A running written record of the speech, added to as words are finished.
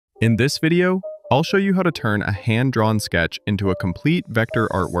In this video, I'll show you how to turn a hand-drawn sketch into a complete vector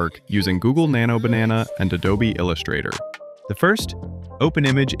artwork using Google Nano Banana and Adobe Illustrator. The first, open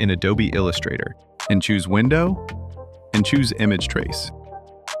image in Adobe Illustrator and choose Window and choose Image Trace.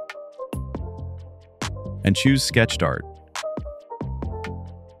 And choose Sketch Start.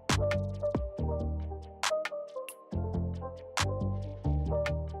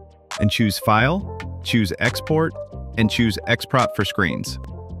 And choose File, choose Export, and choose Export for Screens.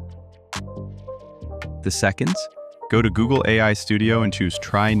 The second, go to Google AI Studio and choose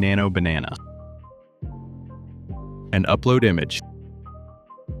Try Nano Banana. And upload image.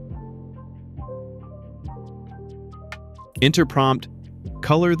 Enter prompt,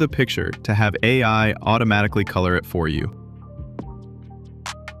 color the picture to have AI automatically color it for you.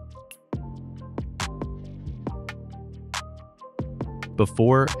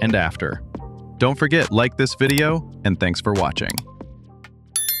 Before and after. Don't forget, like this video, and thanks for watching.